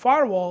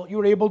firewall,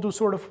 you're able to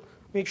sort of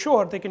make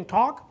sure they can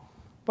talk,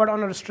 but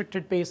on a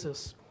restricted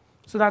basis.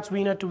 So that's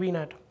VNet to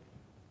VNet.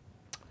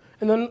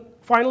 And then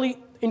finally,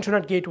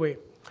 Internet Gateway.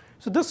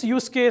 So this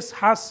use case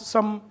has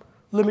some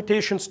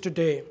limitations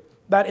today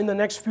that in the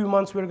next few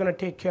months we're going to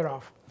take care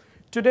of.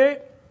 Today,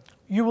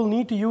 you will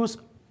need to use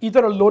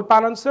either a load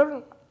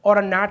balancer or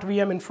a NAT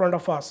VM in front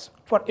of us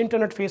for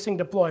internet-facing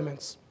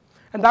deployments.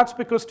 And that's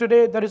because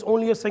today there is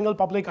only a single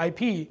public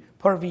IP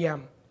per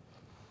VM.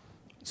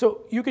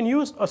 So you can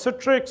use a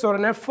Citrix or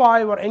an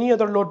F5 or any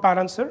other load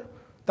balancer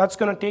that's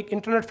going to take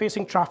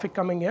internet-facing traffic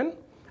coming in,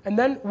 and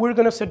then we're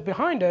going to sit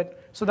behind it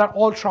so that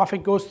all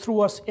traffic goes through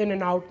us in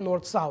and out,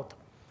 north-south.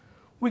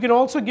 We can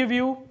also give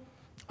you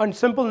a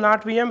simple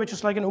NAT VM, which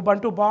is like an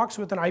Ubuntu box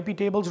with an IP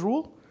tables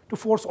rule to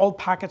force all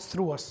packets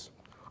through us.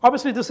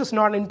 Obviously, this is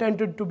not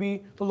intended to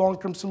be the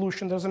long-term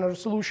solution. There's another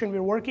solution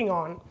we're working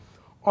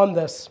on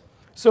this.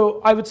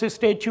 So I would say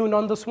stay tuned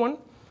on this one.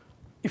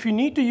 If you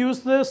need to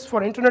use this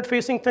for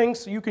internet-facing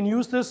things, you can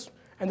use this,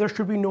 and there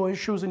should be no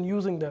issues in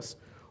using this.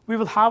 We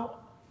will have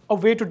a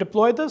way to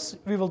deploy this.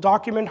 We will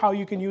document how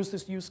you can use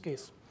this use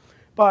case.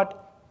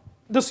 But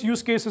this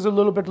use case is a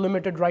little bit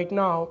limited right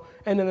now,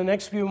 and in the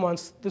next few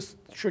months, this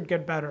should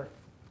get better.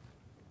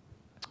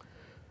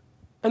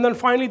 And then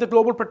finally, the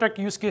Global Protect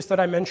use case that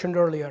I mentioned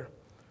earlier.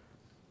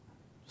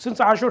 Since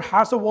Azure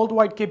has a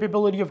worldwide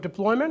capability of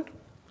deployment,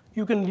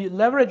 you can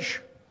leverage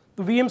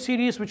the VM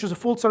series, which is a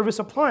full service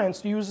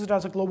appliance, to use it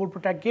as a Global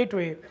Protect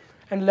gateway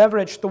and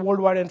leverage the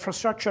worldwide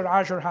infrastructure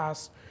Azure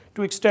has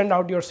to extend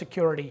out your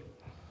security,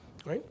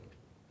 right?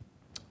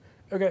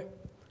 Okay,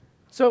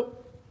 so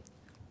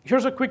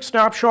here's a quick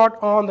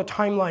snapshot on the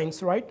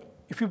timelines, right?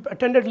 If you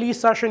attended Lee's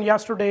session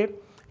yesterday,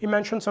 he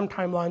mentioned some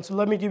timelines, so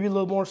let me give you a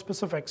little more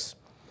specifics.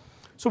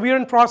 So we are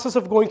in process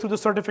of going through the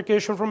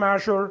certification from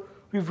Azure.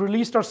 We've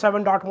released our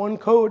 7.1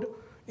 code.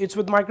 It's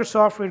with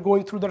Microsoft. We're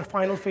going through the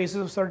final phases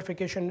of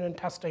certification and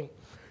testing.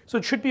 So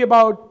it should be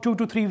about 2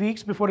 to 3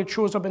 weeks before it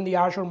shows up in the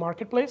Azure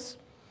Marketplace.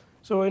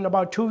 So in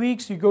about 2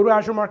 weeks, you go to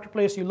Azure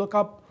Marketplace, you look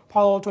up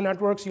Palo Alto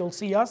Networks, you'll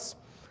see us.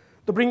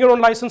 The bring your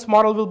own license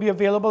model will be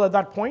available at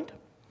that point.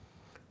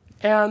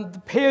 And the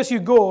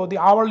pay-as-you-go, the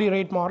hourly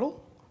rate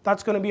model,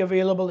 that's going to be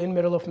available in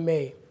middle of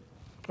May,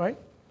 right?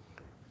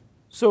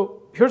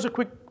 So here's a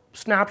quick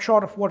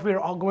snapshot of what we're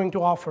all going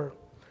to offer.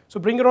 So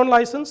bring your own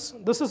license.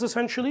 This is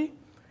essentially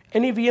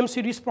any VM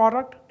series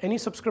product, any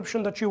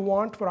subscription that you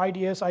want for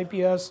IDS,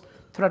 IPS,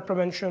 threat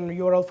prevention,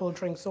 URL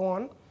filtering, so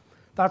on.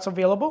 That's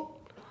available.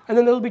 And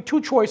then there'll be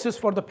two choices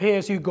for the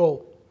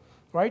pay-as-you-go,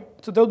 right?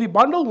 So there'll be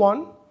bundle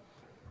one,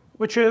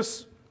 which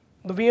is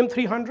the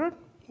VM300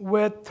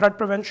 with threat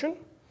prevention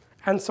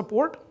and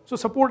support. So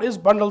support is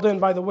bundled in,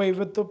 by the way,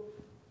 with the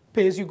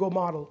pay-as-you-go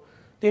model.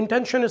 The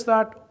intention is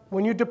that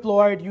when you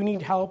deploy it, you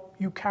need help,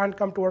 you can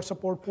come to our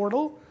support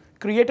portal,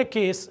 create a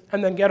case,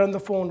 and then get on the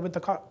phone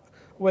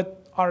with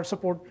our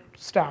support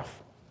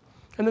staff.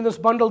 And then there's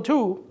bundle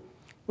two,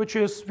 which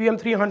is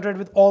VM300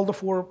 with all the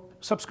 4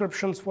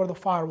 subscriptions for the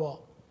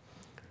firewall.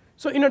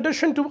 So in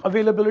addition to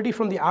availability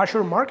from the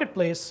Azure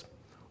Marketplace,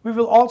 we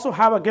will also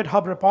have a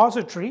GitHub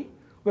repository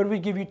where we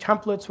give you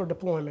templates for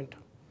deployment.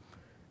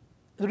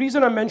 The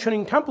reason I'm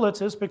mentioning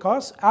templates is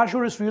because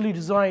Azure is really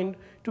designed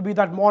to be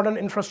that modern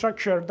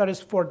infrastructure that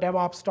is for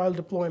DevOps style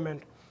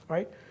deployment,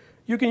 right?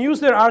 You can use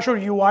their Azure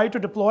UI to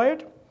deploy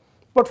it,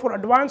 but for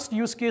advanced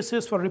use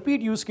cases, for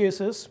repeat use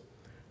cases,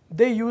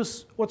 they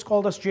use what's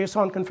called as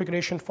JSON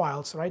configuration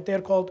files, right?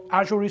 They're called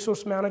Azure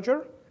Resource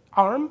Manager,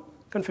 ARM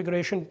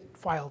configuration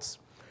files.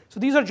 So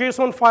these are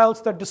JSON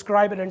files that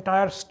describe an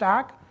entire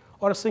stack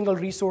or a single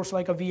resource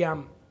like a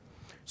VM.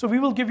 So we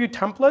will give you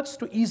templates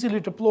to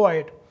easily deploy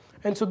it.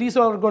 And so these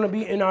are going to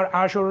be in our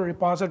Azure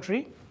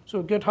repository.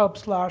 So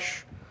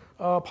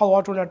GitHub/Palo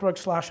Alto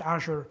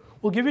Network/Azure.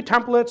 We'll give you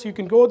templates. You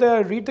can go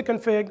there, read the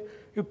config.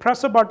 You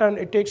press a button.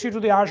 It takes you to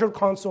the Azure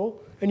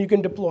console, and you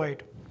can deploy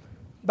it.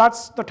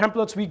 That's the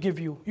templates we give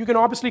you. You can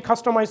obviously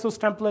customize those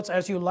templates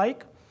as you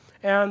like.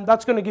 And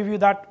that's going to give you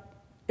that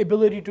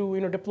ability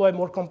to deploy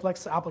more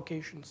complex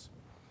applications.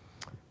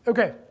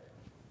 OK.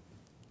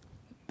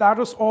 That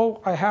was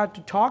all I had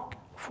to talk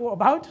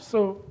about.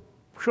 So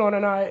Sean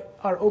and I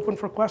are open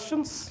for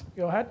questions.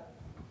 Go ahead.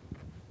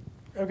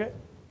 OK.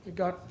 We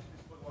got.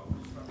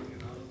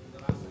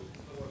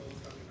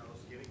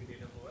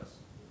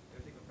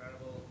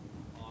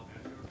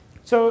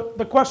 So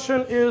the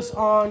question is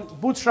on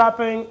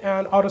bootstrapping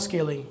and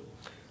autoscaling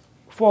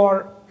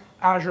for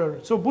Azure.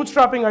 So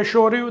bootstrapping, I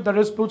showed you, there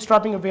is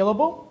bootstrapping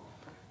available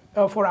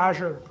for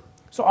Azure.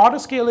 So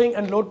autoscaling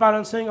and load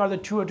balancing are the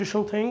 2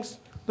 additional things.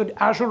 The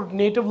Azure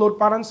native load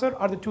balancer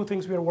are the 2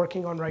 things we are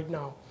working on right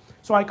now.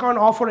 So I can't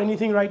offer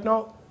anything right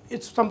now.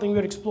 It's something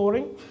we're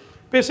exploring.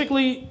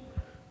 Basically,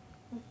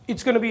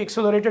 it's going to be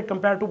accelerated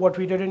compared to what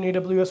we did in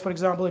AWS, for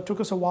example. It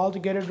took us a while to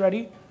get it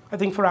ready. I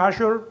think for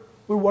Azure,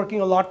 we're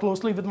working a lot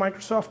closely with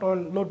Microsoft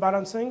on load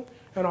balancing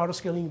and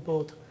autoscaling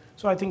both.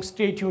 So I think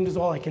stay tuned is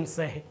all I can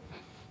say.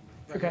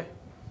 OK.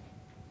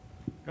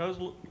 I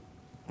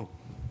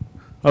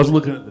was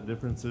looking at the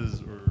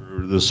differences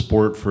or the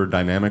support for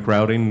dynamic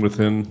routing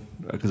within,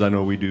 because I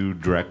know we do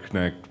direct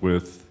connect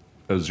with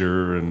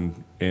Azure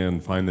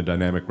and find the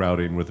dynamic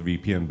routing with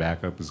VPN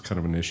backup is kind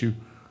of an issue.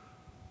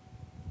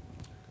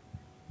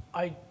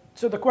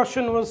 So the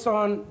question was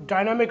on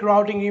dynamic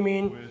routing, you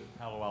mean? With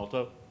Palo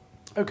Alto.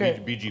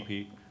 OK.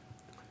 BGP.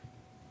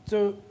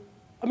 So,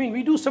 I mean,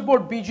 we do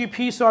support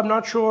BGP, so I'm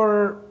not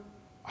sure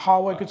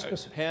how I could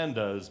specify. PAN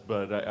does,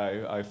 but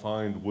I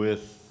find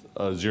with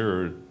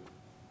Azure,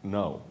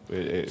 no.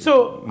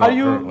 So not are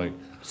you? Currently.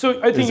 So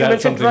I think Is you that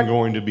mentioned something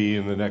going to be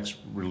in the next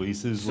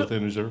releases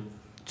within Azure?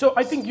 So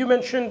I think you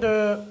mentioned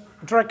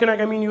direct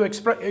connect. I mean,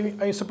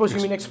 I suppose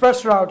you mean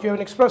express route. You have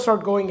an express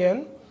route going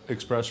in.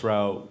 Express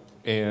route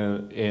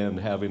and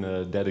having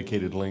a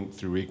dedicated link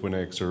through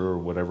Equinix or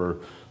whatever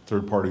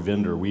third-party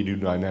vendor. We do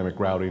dynamic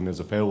routing as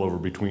a failover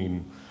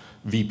between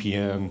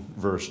VPN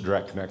versus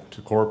direct connect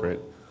to corporate.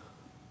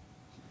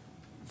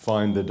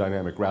 Find the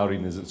dynamic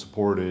routing isn't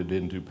supported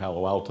into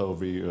Palo Alto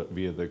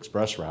via the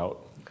express route.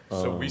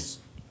 So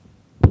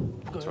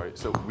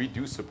we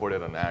do support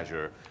it on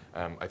Azure.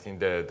 I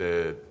think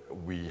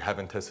we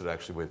haven't tested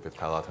actually with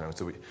Palo Alto.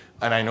 So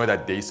and I know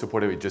that they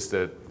support it. Just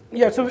that.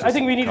 Yeah. So I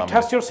think we need to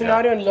test your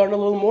scenario and learn a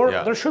little more.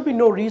 Yeah. There should be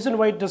no reason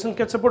why it doesn't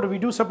get supported. We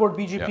do support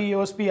BGP,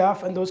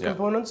 OSPF, and those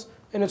components,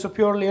 and it's a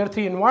pure layer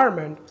 3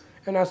 environment.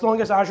 And as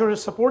long as Azure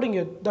is supporting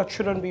it, that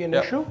shouldn't be an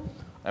issue.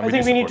 And I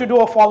think we need to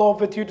do a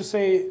follow-up with you to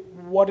say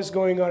what is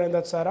going on in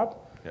that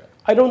setup. Yeah.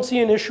 I don't see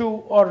an issue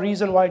or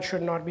reason why it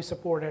should not be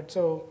supported.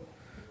 So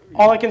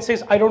all I can say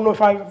is I don't know if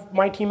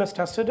my team has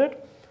tested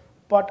it,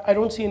 but I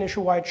don't see an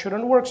issue why it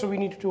shouldn't work. So we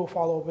need to do a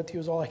follow-up with you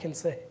is all I can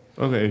say.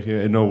 Okay,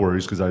 yeah, no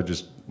worries, because I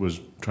just was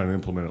trying to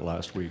implement it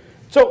last week.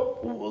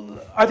 So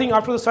I think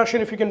after the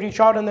session, if you can reach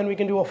out, and then we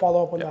can do a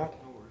follow-up on that.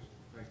 No worries,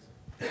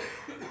 thanks.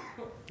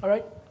 All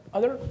right,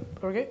 other?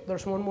 Okay,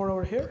 there's one more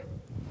over here.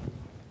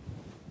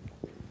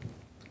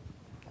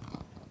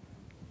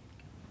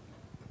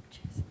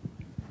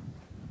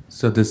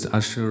 So this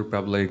Azure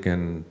public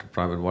and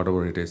private,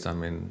 whatever it is, I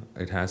mean,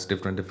 it has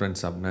different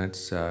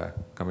subnets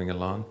coming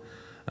along.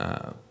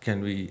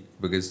 Can we,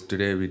 because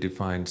today we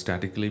define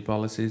statically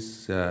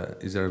policies,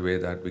 is there a way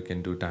that we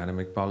can do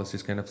dynamic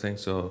policies kind of thing?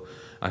 So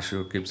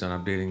Azure keeps on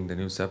updating the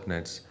new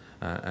subnets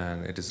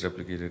and it is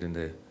replicated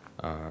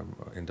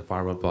in the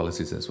firewall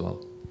policies as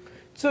well.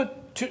 So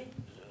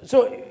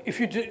if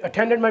you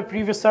attended my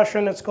previous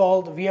session, it's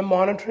called VM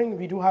monitoring.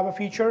 We do have a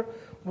feature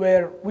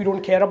where we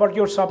don't care about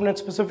your subnet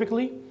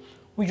specifically.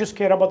 We just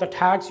care about the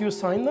tags you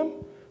assign them,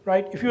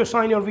 right? If you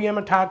assign your VM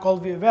a tag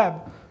called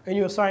web, and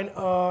you assign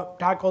a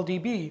tag called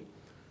DB,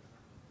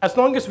 as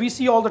long as we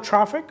see all the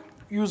traffic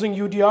using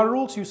UDR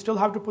rules, you still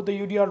have to put the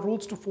UDR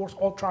rules to force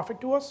all traffic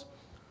to us.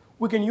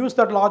 We can use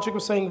that logic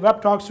of saying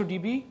web talks to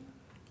DB,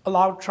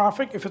 allow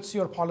traffic if it's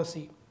your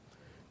policy.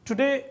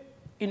 Today,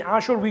 in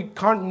Azure, we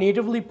can't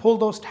natively pull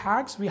those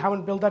tags. We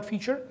haven't built that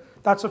feature.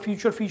 That's a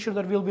future feature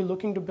that we'll be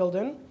looking to build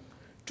in.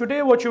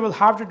 Today, what you will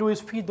have to do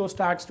is feed those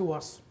tags to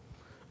us.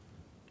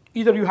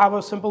 Either you have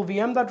a simple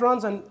VM that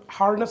runs and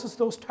harnesses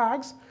those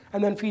tags,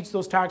 and then feeds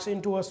those tags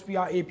into us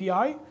via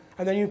API,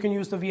 and then you can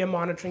use the VM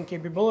monitoring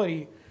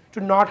capability to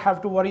not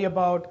have to worry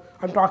about,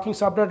 I'm talking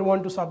subnet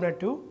 1 to subnet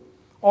 2.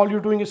 All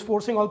you're doing is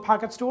forcing all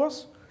packets to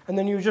us, and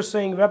then you're just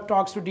saying web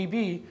talks to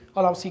DB,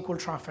 allow SQL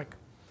traffic.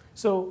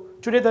 So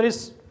today there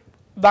is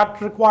that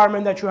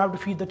requirement that you have to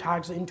feed the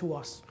tags into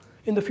us.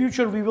 In the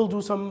future, we will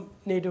do some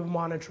native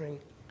monitoring.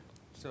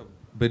 So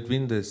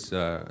between this,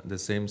 the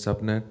same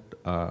subnet,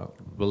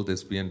 will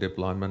this VM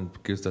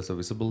deployment give us a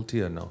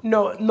visibility or no?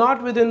 No,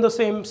 not within the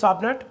same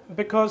subnet,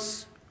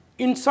 because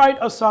inside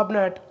a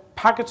subnet,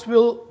 packets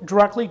will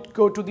directly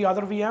go to the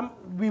other VM.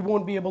 We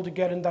won't be able to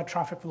get in that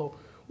traffic flow.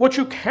 What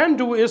you can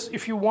do is,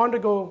 if you want to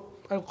go,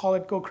 I'll call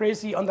it go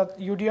crazy on that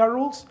UDR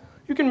rules,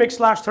 you can make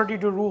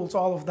 /32 rules,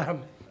 all of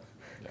them.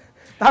 Yeah.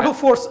 That will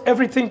force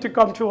everything to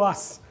come to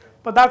us.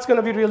 But that's going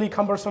to be really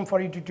cumbersome for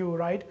you to do,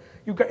 right?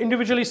 You can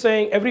individually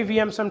saying every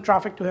VM send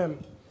traffic to him.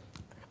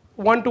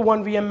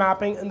 One-to-one VM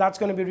mapping, and that's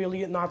going to be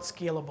really not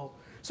scalable.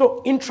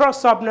 So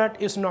intra-subnet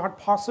is not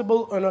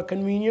possible in a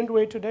convenient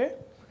way today.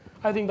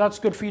 I think that's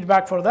good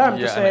feedback for them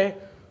to say,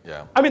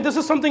 I mean, this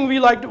is something we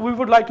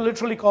would like to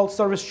literally call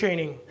service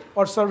chaining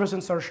or service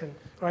insertion,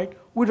 right?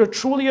 We're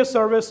truly a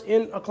service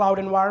in a cloud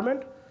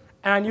environment,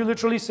 and you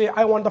literally say,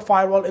 I want the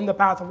firewall in the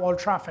path of all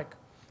traffic.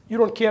 You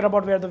don't care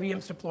about where the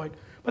VM's deployed.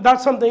 But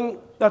that's something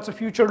that's a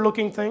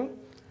future-looking thing.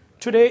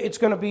 Today, it's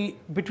going to be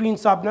between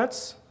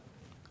subnets.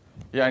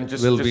 Yeah, and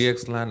will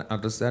VXLAN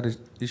address that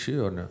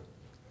issue or no?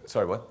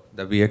 Sorry, what?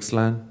 The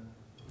VXLAN?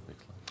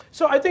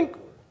 So I think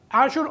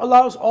Azure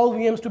allows all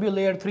VMs to be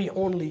layer 3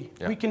 only.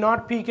 Yeah. We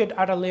cannot peek it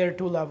at a layer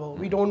 2 level.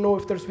 We don't know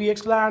if there's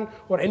VXLAN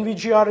or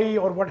NVGRE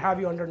or what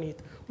have you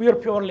underneath. We are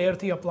pure layer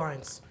 3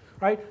 appliance,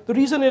 right? The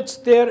reason it's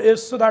there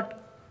is so that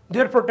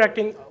they're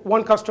protecting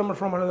one customer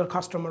from another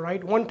customer,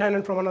 right? One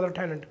tenant from another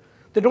tenant.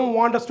 They don't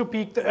want us to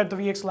peek at the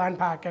VXLAN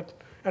packet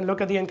and look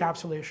at the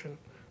encapsulation,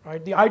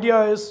 right? The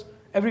idea is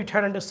every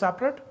tenant is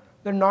separate.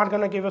 They're not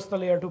going to give us the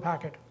layer 2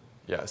 packet.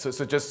 Yeah,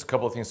 so just a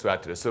couple of things to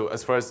add to this. So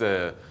as far as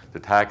the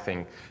tag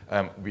thing,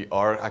 we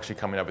are actually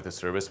coming up with a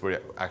service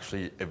where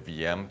actually a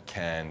VM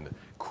can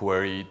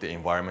query the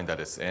environment that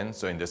it's in.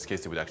 So in this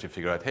case, it would actually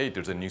figure out, hey,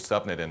 there's a new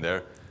subnet in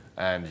there,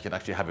 and you can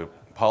actually have a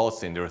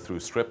policy in there through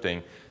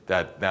scripting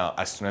that now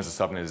as soon as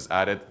the subnet is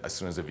added, as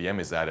soon as the VM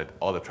is added,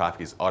 all the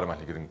traffic is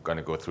automatically going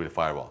to go through the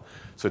firewall.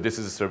 So this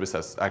is a service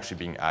that's actually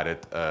being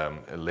added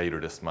later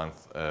this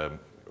month,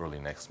 early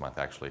next month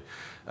actually.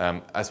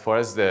 As far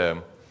as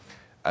the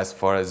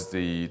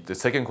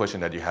second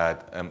question that you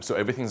had, so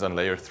everything's on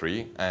layer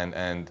 3,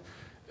 and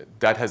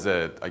that has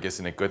I guess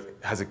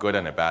has a good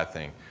and a bad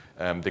thing.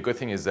 The good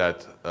thing is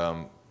that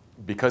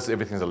because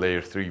everything's a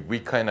layer 3,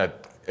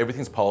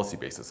 everything's policy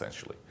based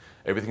essentially.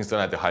 Everything's done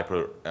at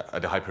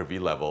the Hyper-V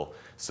level.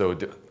 So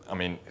I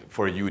mean,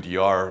 for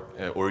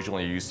UDR,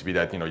 originally it used to be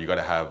that you got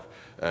to have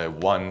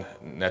one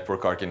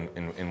network arc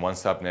in one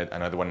subnet,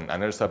 another one in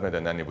another subnet,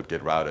 and then it would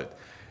get routed.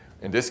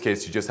 In this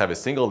case, you just have a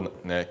single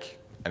NIC,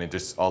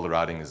 and all the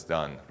routing is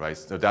done, right?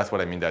 So that's what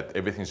I mean, that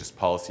everything's just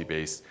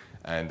policy-based,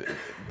 and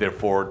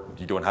therefore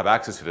you don't have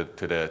access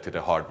to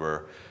the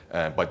hardware,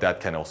 but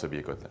that can also be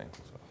a good thing.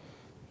 So.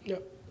 Yeah.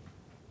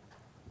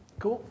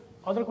 Cool.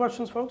 Other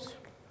questions, folks?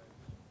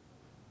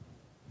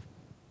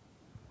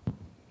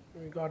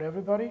 We got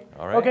everybody?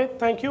 All right. Okay,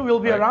 thank you. We'll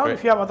be around great.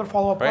 if you have other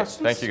follow-up All right.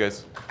 questions. Thank you,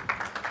 guys.